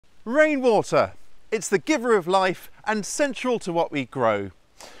Rainwater. It's the giver of life and central to what we grow.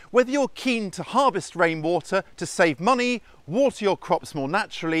 Whether you're keen to harvest rainwater to save money, water your crops more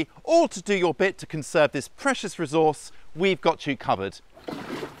naturally, or to do your bit to conserve this precious resource, we've got you covered.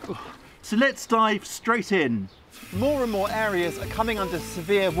 So let's dive straight in. More and more areas are coming under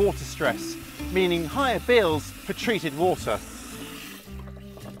severe water stress, meaning higher bills for treated water.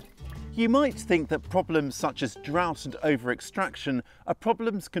 You might think that problems such as drought and over-extraction are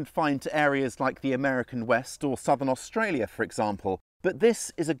problems confined to areas like the American West or Southern Australia, for example, but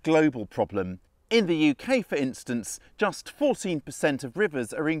this is a global problem. In the UK, for instance, just 14% of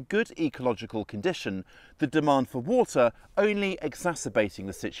rivers are in good ecological condition, the demand for water only exacerbating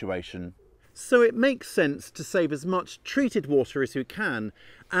the situation. So it makes sense to save as much treated water as you can,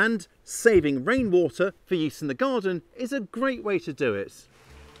 and saving rainwater for use in the garden is a great way to do it.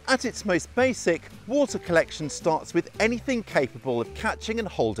 At its most basic, water collection starts with anything capable of catching and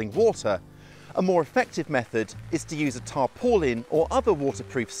holding water. A more effective method is to use a tarpaulin or other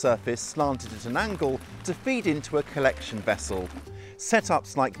waterproof surface slanted at an angle to feed into a collection vessel.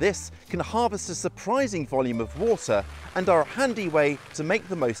 Setups like this can harvest a surprising volume of water and are a handy way to make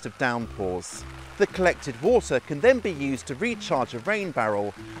the most of downpours. The collected water can then be used to recharge a rain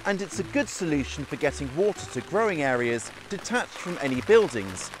barrel, and it's a good solution for getting water to growing areas detached from any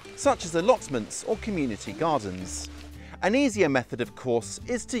buildings, such as allotments or community gardens. An easier method, of course,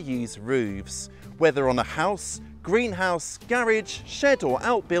 is to use roofs. Whether on a house, greenhouse, garage, shed or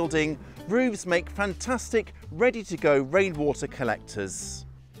outbuilding, roofs make fantastic, ready-to-go rainwater collectors.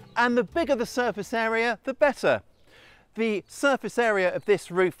 And the bigger the surface area, the better. The surface area of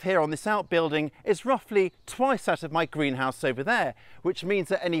this roof here on this outbuilding is roughly twice that of my greenhouse over there, which means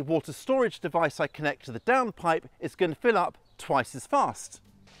that any water storage device I connect to the downpipe is going to fill up twice as fast.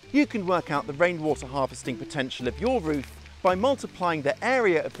 You can work out the rainwater harvesting potential of your roof by multiplying the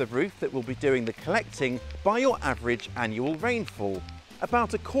area of the roof that will be doing the collecting by your average annual rainfall.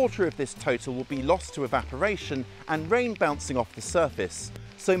 About a quarter of this total will be lost to evaporation and rain bouncing off the surface,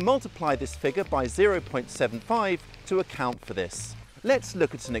 so multiply this figure by 0.75 to account for this. Let's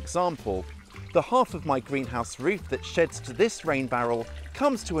look at an example. The half of my greenhouse roof that sheds to this rain barrel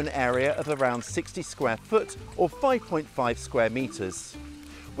comes to an area of around 60 square foot or 5.5 square metres.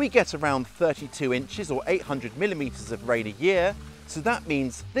 We get around 32 inches or 800 millimetres of rain a year, so that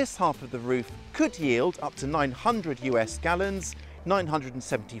means this half of the roof could yield up to 900 US gallons,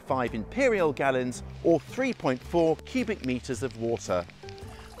 975 imperial gallons or 3.4 cubic metres of water.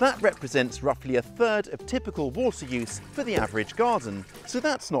 That represents roughly a third of typical water use for the average garden, so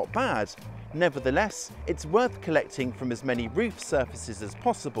that's not bad. Nevertheless, it's worth collecting from as many roof surfaces as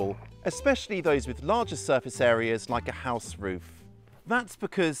possible, especially those with larger surface areas like a house roof. That's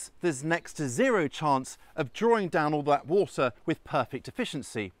because there's next to zero chance of drawing down all that water with perfect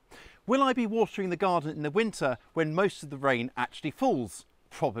efficiency. Will I be watering the garden in the winter when most of the rain actually falls?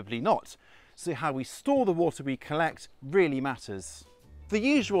 Probably not. So how we store the water we collect really matters. The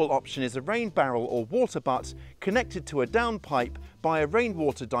usual option is a rain barrel or water butt connected to a downpipe by a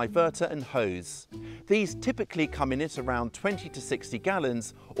rainwater diverter and hose. These typically come in at around 20 to 60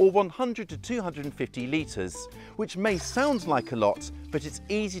 gallons or 100 to 250 litres, which may sound like a lot, but it's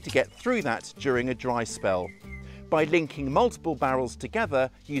easy to get through that during a dry spell. By linking multiple barrels together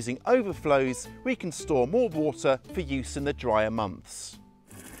using overflows, we can store more water for use in the drier months.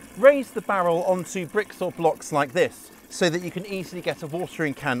 Raise the barrel onto bricks or blocks like this, so that you can easily get a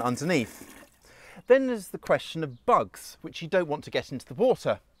watering can underneath. Then there's the question of bugs, which you don't want to get into the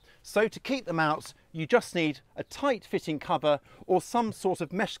water. So to keep them out, you just need a tight fitting cover or some sort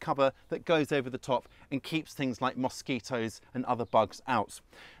of mesh cover that goes over the top and keeps things like mosquitoes and other bugs out.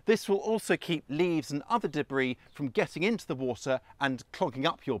 This will also keep leaves and other debris from getting into the water and clogging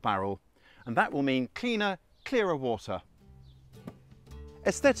up your barrel. And that will mean cleaner, clearer water.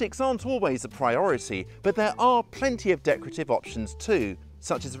 Aesthetics aren't always a priority, but there are plenty of decorative options too,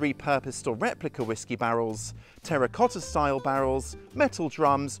 such as repurposed or replica whiskey barrels, terracotta style barrels, metal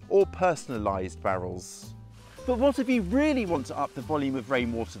drums or personalised barrels. But what if you really want to up the volume of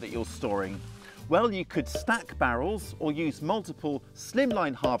rainwater that you're storing? Well, you could stack barrels or use multiple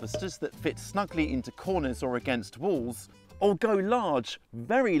slimline harvesters that fit snugly into corners or against walls, or go large,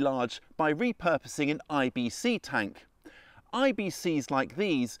 very large, by repurposing an IBC tank. IBCs like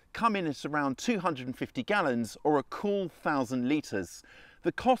these come in at around 250 gallons or a cool 1,000 litres.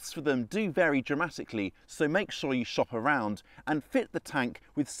 The costs for them do vary dramatically, so make sure you shop around and fit the tank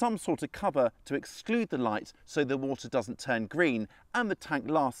with some sort of cover to exclude the light so the water doesn't turn green and the tank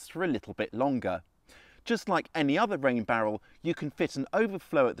lasts for a little bit longer. Just like any other rain barrel, you can fit an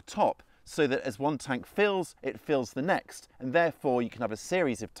overflow at the top so that as one tank fills, it fills the next, and therefore you can have a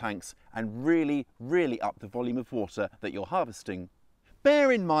series of tanks and really up the volume of water that you're harvesting.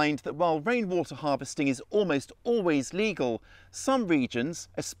 Bear in mind that while rainwater harvesting is almost always legal, some regions,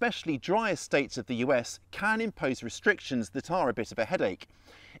 especially drier states of the US, can impose restrictions that are a bit of a headache.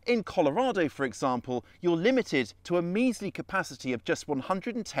 In Colorado, for example, you're limited to a measly capacity of just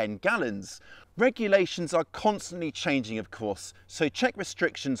 110 gallons. Regulations are constantly changing, of course, so check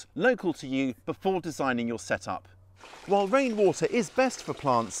restrictions local to you before designing your setup. While rainwater is best for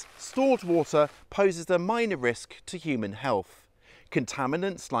plants, stored water poses a minor risk to human health.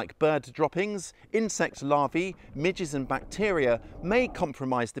 Contaminants like bird droppings, insect larvae, midges and bacteria may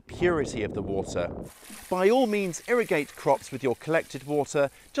compromise the purity of the water. By all means, irrigate crops with your collected water,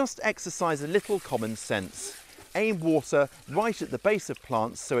 just exercise a little common sense. Aim water right at the base of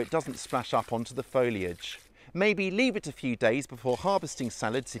plants so it doesn't splash up onto the foliage. Maybe leave it a few days before harvesting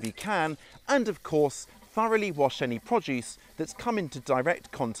salads if you can, and of course, thoroughly wash any produce that's come into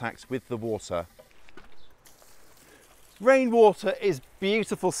direct contact with the water. Rainwater is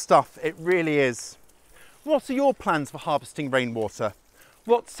beautiful stuff, it really is. What are your plans for harvesting rainwater?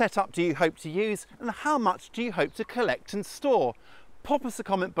 What setup do you hope to use, and how much do you hope to collect and store? Pop us a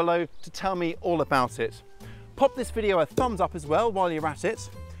comment below to tell me all about it. Pop this video a thumbs up as well while you're at it.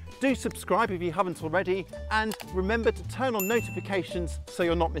 Do subscribe if you haven't already, and remember to turn on notifications so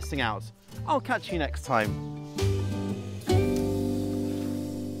you're not missing out. I'll catch you next time.